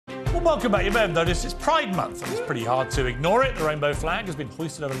Well, welcome back. You may have noticed it's Pride Month, and it's pretty hard to ignore it. The rainbow flag has been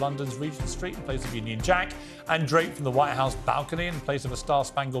hoisted over London's Regent Street in place of Union Jack and draped from the White House balcony in place of a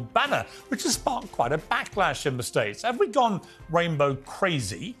Star-Spangled Banner, which has sparked quite a backlash in the States. Have we gone rainbow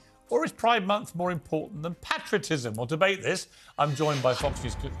crazy, or is Pride Month more important than patriotism? We'll debate this. I'm joined by Fox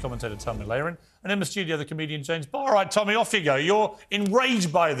News commentator Tommy Lahren, and in the studio, the comedian James Barr. All right, Tommy, off you go. You're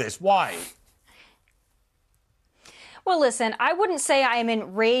enraged by this. Why? Well, listen, I wouldn't say I am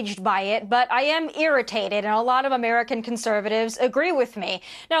enraged by it, but I am irritated, and a lot of American conservatives agree with me.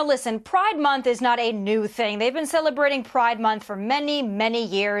 Now, listen, Pride Month is not a new thing. They've been celebrating Pride Month for many, many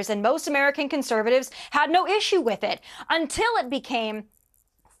years, and most American conservatives had no issue with it until it became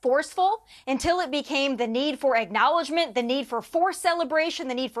forceful, until it became the need for acknowledgement, the need for forced celebration,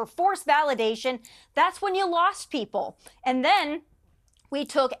 the need for forced validation. That's when you lost people. And then we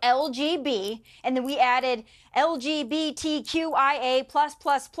took LGB and then we added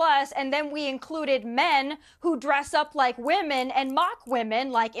LGBTQIA+++, and then we included men who dress up like women and mock women,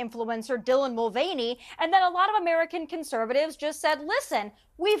 like influencer Dylan Mulvaney. And then a lot of American conservatives just said, listen,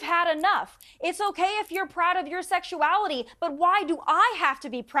 we've had enough. It's okay if you're proud of your sexuality, but why do I have to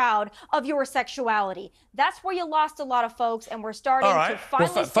be proud of your sexuality? That's where you lost a lot of folks, and we're starting to finally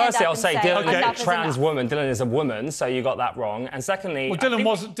stand firstly, up I'll say Dylan is a trans woman. Dylan is a woman, so you got that wrong. And secondly, well,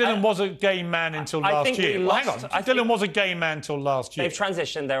 Dylan was a gay man until last year. Hang on, Dylan was a gay man until last year. They've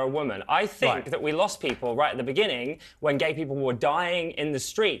transitioned, they're a woman. I think that we lost people right at the beginning when gay people were dying in the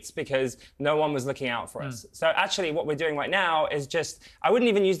streets because no one was looking out for us. So actually what we're doing right now is just, I wouldn't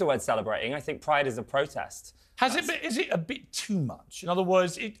even use the word celebrating. I think Pride is a protest. Is it a bit too much? In other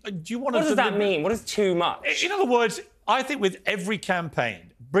words, do you want to... What does that mean? What is too much? In other words, I think with every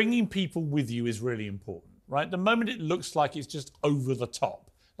campaign, bringing people with you is really important, right? The moment it looks like it's just over the top,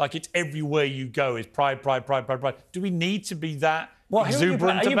 like it's everywhere you go is pride, pride, pride, pride, pride. Do we need to be that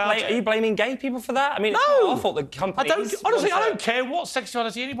exuberant about it? Are you blaming gay people for that? I mean, no. It's not our fault the companies... Honestly, I don't care what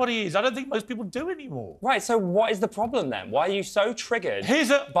sexuality anybody is. I don't think most people do anymore. Right, so what is the problem then? Why are you so triggered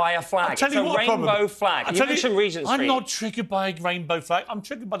by a flag? It's a rainbow flag. You mentioned Regent Street. I'm not triggered by a rainbow flag. I'm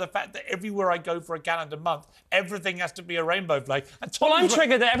triggered by the fact that everywhere I go for a calendar month, everything has to be a rainbow flag. Well, I'm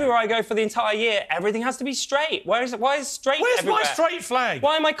triggered that everywhere I go for the entire year, everything has to be straight. Why is straight everywhere? Where's my straight flag?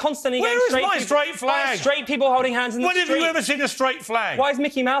 Why am I constantly getting straight people? Where is my straight flag? Why are straight people holding hands in the street? When have you ever seen a straight flag? Why is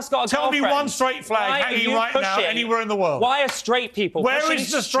Mickey Mouse got a girlfriend? Tell me one straight flag hanging right now anywhere in the world. Why are straight people Where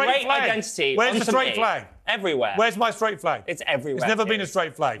is the straight flag? Identity Where's the straight flag? Everywhere. Where's my straight flag? It's everywhere. It's never been a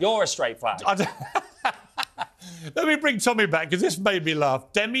straight flag. You're a straight flag. Let me bring Tommy back, because this made me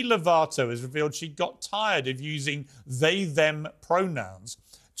laugh. Demi Lovato has revealed she got tired of using they, them pronouns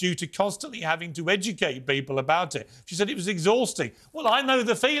due to constantly having to educate people about it. She said it was exhausting. Well, I know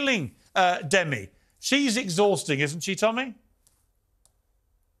the feeling, Demi. She's exhausting, isn't she, Tommy?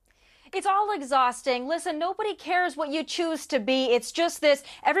 It's all exhausting. Listen, nobody cares what you choose to be. It's just this.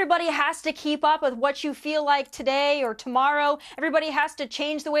 Everybody has to keep up with what you feel like today or tomorrow. Everybody has to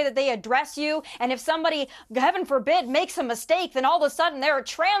change the way that they address you. And if somebody, heaven forbid, makes a mistake, then all of a sudden they're a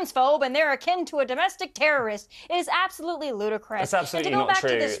transphobe and they're akin to a domestic terrorist. It is absolutely ludicrous. That's absolutely and to go not back true.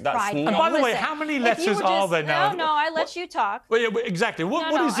 To this pride, and by the way, how many letters are there now? No, I let you talk. Well, yeah, exactly.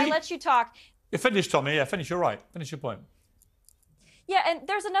 What is it? I let you talk. Finish, Tommy. Yeah, finish. You're right. Finish your point. Yeah, and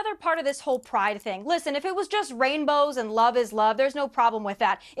there's another part of this whole pride thing. Listen, if it was just rainbows and love is love, there's no problem with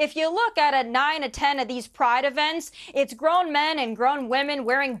that. If you look at 9 or 10 of these pride events, it's grown men and grown women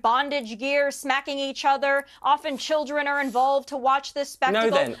wearing bondage gear, smacking each other. Often children are involved to watch this spectacle.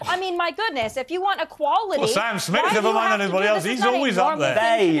 No, then. I mean, my goodness, if you want equality... Well, Sam Smith, never mind anybody else. He's always up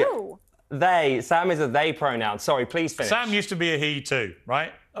there. Sam is a they pronoun. Sorry, please finish. Sam used to be a he too,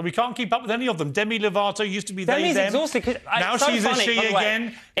 right? We can't keep up with any of them. Demi Lovato used to be Demi's they, them. Exhausted, now she's a she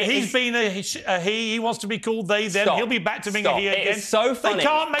again. He's been a he. He wants to be called they, them. He'll be back to being a he again. It is so funny. They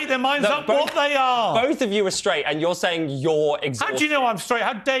can't make their minds up what they are. Both of you are straight, and you're saying you're exhausted. How do you know I'm straight?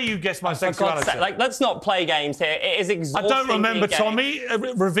 How dare you guess my sexuality? Let's not play games here. It is exhausting. I don't remember Tommy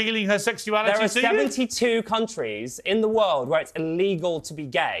revealing her sexuality to you. There are 72 countries in the world where it's illegal to be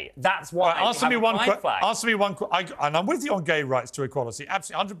gay. That's why answer me one question. And I'm with you on gay rights to equality.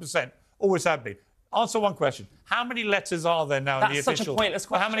 Absolutely, 100%. Always have been. Answer one question. How many letters are there now in the official... That's such a pointless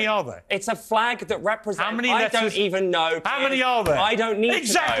question. How many are there? It's a flag that represents... How many letters? I don't even know. How many are there? I don't need to know.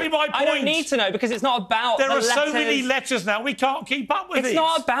 Exactly my point. I don't need to know because it's not about There are so letters. many letters now, we can't keep up with it. It's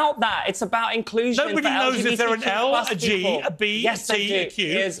not about that. It's about inclusion. Nobody knows if they're an L, a G, a B, yes, a T, a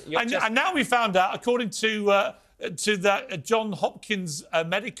Q. And now we found out, according to the Johns Hopkins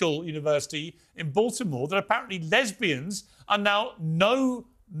Medical University in Baltimore, that apparently lesbians are now no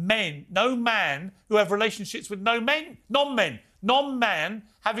man who have relationships with non-men. non-man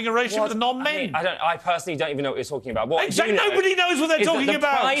having a relationship with a non-men. I personally don't even know what you're talking about. Exactly. Nobody knows what they're talking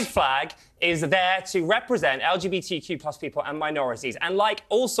about. The pride flag is there to represent LGBTQ plus people and minorities. And like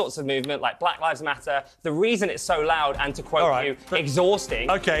all sorts of movement, like Black Lives Matter, the reason it's so loud and, to quote you, exhausting,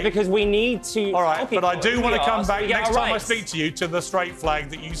 because we need to tell people. But I do want to come back next time I rights. speak to you to the straight flag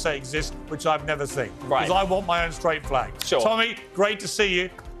that you say exists, which I've never seen. Right. Because I want my own straight flag. Sure. Tommy, great to see you.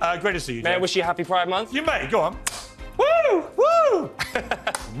 Great to see you, May I Jeff. wish you a happy Pride Month? You may. Go on.